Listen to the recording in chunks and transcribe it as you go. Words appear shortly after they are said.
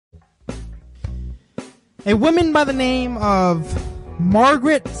A woman by the name of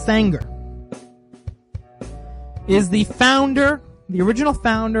Margaret Sanger is the original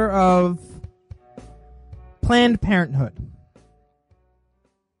founder of Planned Parenthood.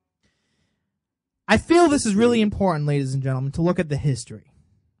 I feel this is really important, ladies and gentlemen, to look at the history.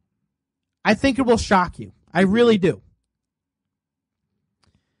 I think it will shock you. I really do.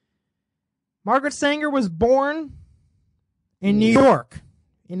 Margaret Sanger was born in New York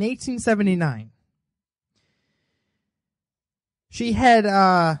in 1879. She had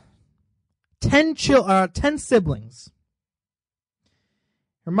 10 siblings.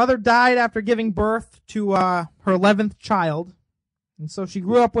 Her mother died after giving birth to her 11th child, and so she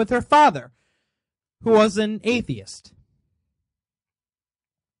grew up with her father, who was an atheist.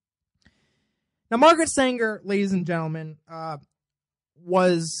 Now, Margaret Sanger, ladies and gentlemen,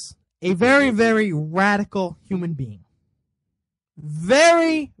 was a very, very radical human being.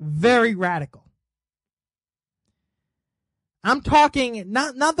 Very, very radical. I'm talking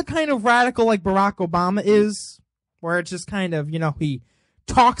not the kind of radical like Barack Obama is, where it's just kind of, he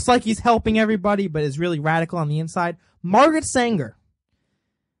talks like he's helping everybody, but is really radical on the inside. Margaret Sanger,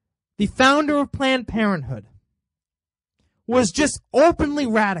 the founder of Planned Parenthood, was just openly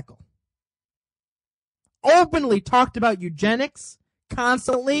radical. Openly talked about eugenics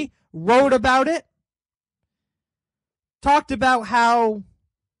constantly, wrote about it, talked about how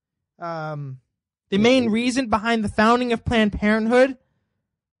the main reason behind the founding of Planned Parenthood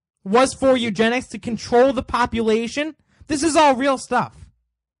was for eugenics, to control the population. This is all real stuff.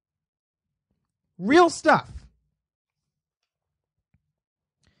 Real stuff.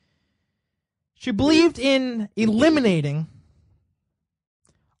 She believed in eliminating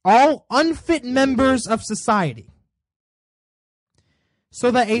all unfit members of society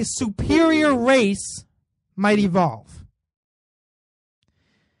so that a superior race might evolve.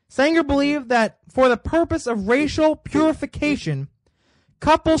 Sanger believed that for the purpose of racial purification,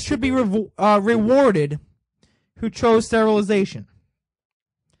 couples should be rewarded who chose sterilization.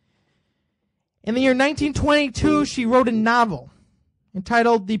 In the year 1922, she wrote a novel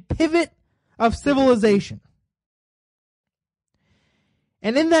entitled The Pivot of Civilization.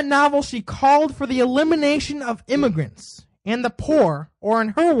 And in that novel, she called for the elimination of immigrants and the poor, or in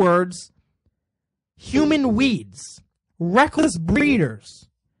her words, human weeds, reckless breeders,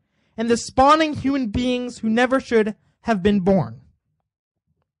 and the spawning human beings who never should have been born.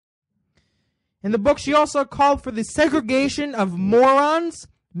 In the book, she also called for the segregation of morons,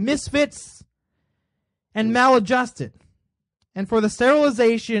 misfits, and maladjusted, and for the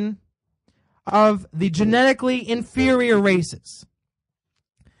sterilization of the genetically inferior races.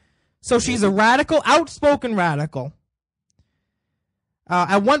 So she's a radical, outspoken radical.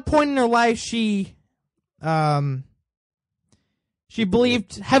 At one point in her life, she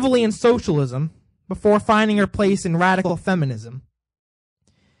believed heavily in socialism before finding her place in radical feminism.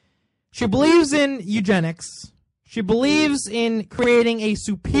 She believes in eugenics. She believes in creating a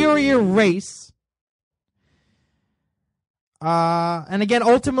superior race. And again,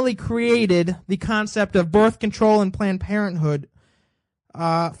 ultimately created the concept of birth control and Planned Parenthood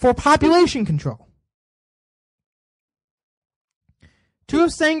for population control. Two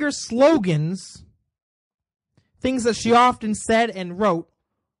of Sanger's slogans, things that she often said and wrote,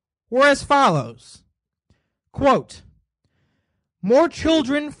 were as follows. Quote, "More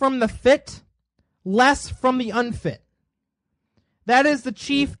children from the fit, less from the unfit. That is the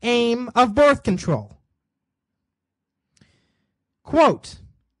chief aim of birth control." Quote,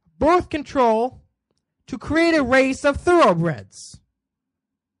 "Birth control to create a race of thoroughbreds."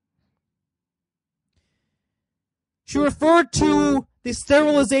 She referred to the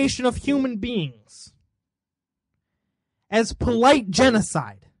sterilization of human beings as polite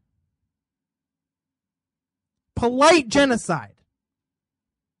genocide. Polite genocide.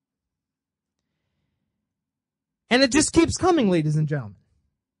 And it just keeps coming, ladies and gentlemen.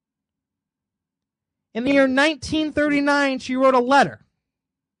 In the year 1939, she wrote a letter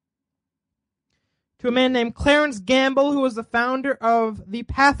to a man named Clarence Gamble, who was the founder of the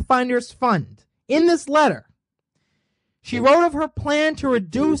Pathfinders Fund. In this letter, she wrote of her plan to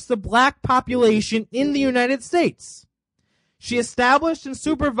reduce the black population in the United States. She established and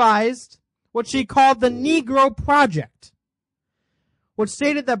supervised what she called the Negro Project, which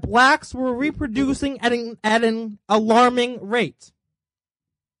stated that blacks were reproducing at an alarming rate.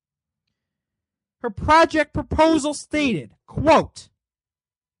 Her project proposal stated, quote,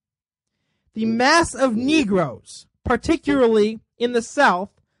 "The mass of Negroes, particularly in the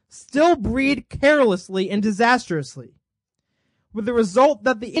South, still breed carelessly and disastrously, with the result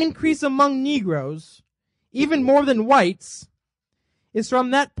that the increase among Negroes, even more than whites, is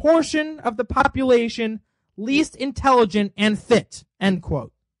from that portion of the population least intelligent and fit, end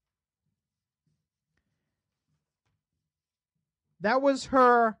quote. That was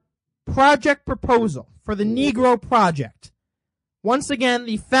her project proposal for the Negro Project. Once again,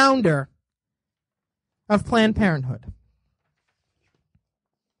 the founder of Planned Parenthood.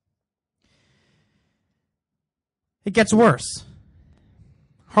 It gets worse.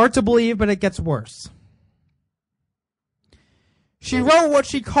 Hard to believe, but it gets worse. She wrote what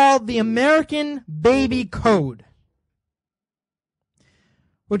she called the American Baby Code,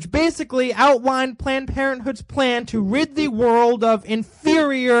 which basically outlined Planned Parenthood's plan to rid the world of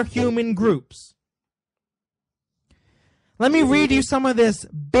inferior human groups. Let me read you some of this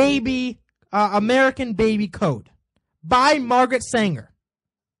American Baby Code by Margaret Sanger.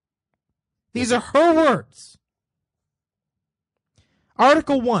 These are her words.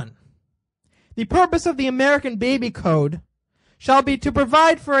 Article 1. The purpose of the American Baby Code shall be to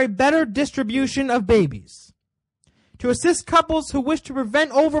provide for a better distribution of babies, to assist couples who wish to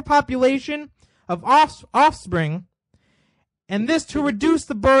prevent overpopulation of offspring, and this to reduce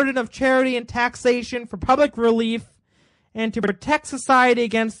the burden of charity and taxation for public relief, and to protect society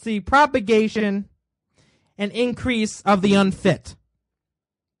against the propagation and increase of the unfit.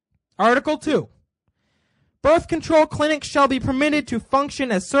 Article 2. Birth control clinics shall be permitted to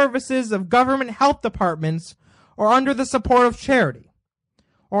function as services of government health departments or under the support of charity,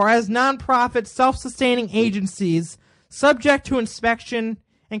 or as non-profit self-sustaining agencies subject to inspection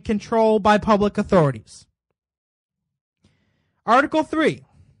and control by public authorities. Article 3.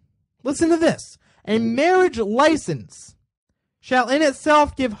 Listen to this. A marriage license shall in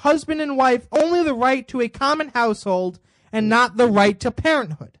itself give husband and wife only the right to a common household and not the right to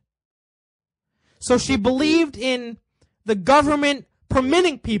parenthood. So she believed in the government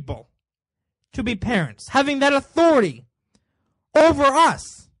permitting people to be parents, having that authority over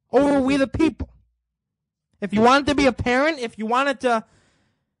us, over we the people. If you wanted to be a parent, if you wanted to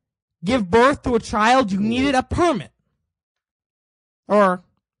give birth to a child, you needed a permit. Or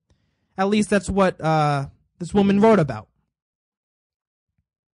at least that's what this woman wrote about.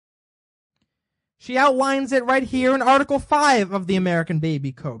 She outlines it right here in Article 5 of the American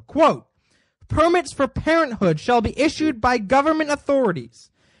Baby Code. Quote, permits for parenthood shall be issued by government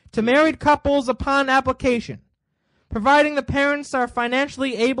authorities to married couples upon application, providing the parents are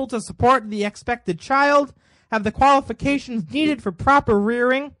financially able to support the expected child, have the qualifications needed for proper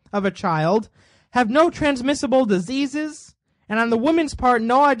rearing of a child, have no transmissible diseases, and on the woman's part,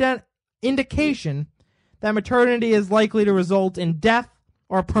 no indication that maternity is likely to result in death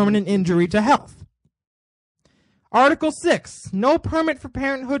or permanent injury to health. Article 6. No permit for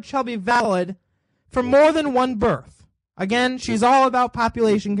parenthood shall be valid for more than one birth. Again, she's all about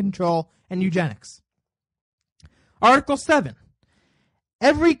population control and eugenics. Article 7.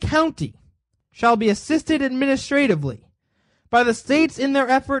 Every county shall be assisted administratively by the states in their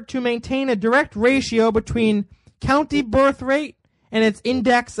effort to maintain a direct ratio between county birth rate and its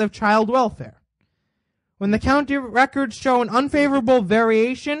index of child welfare. When the county records show an unfavorable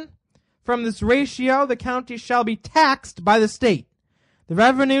variation from this ratio, the county shall be taxed by the state. The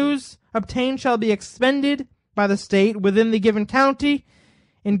revenues obtained shall be expended by the state within the given county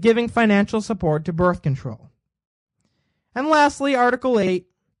in giving financial support to birth control. And lastly, Article 8,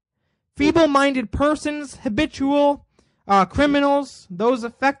 feeble-minded persons, habitual criminals, those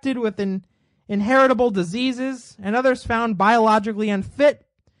affected with inheritable diseases, and others found biologically unfit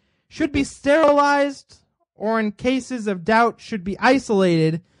should be sterilized or in cases of doubt should be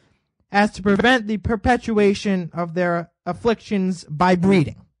isolated as to prevent the perpetuation of their afflictions by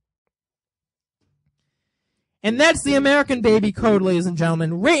breeding. And that's the American Baby Code, ladies and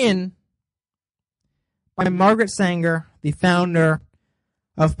gentlemen, written by Margaret Sanger, the founder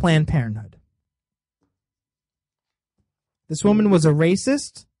of Planned Parenthood. This woman was a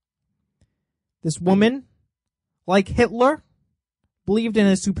racist. This woman, like Hitler, believed in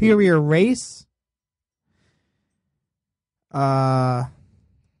a superior race.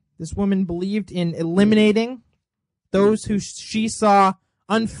 This woman believed in eliminating those who she saw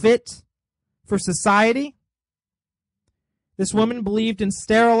unfit for society. This woman believed in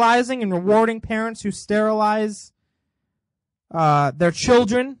sterilizing and rewarding parents who sterilize their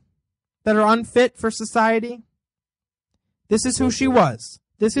children that are unfit for society. This is who she was.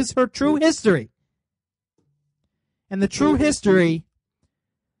 This is her true history. And the true history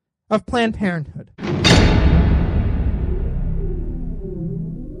of Planned Parenthood.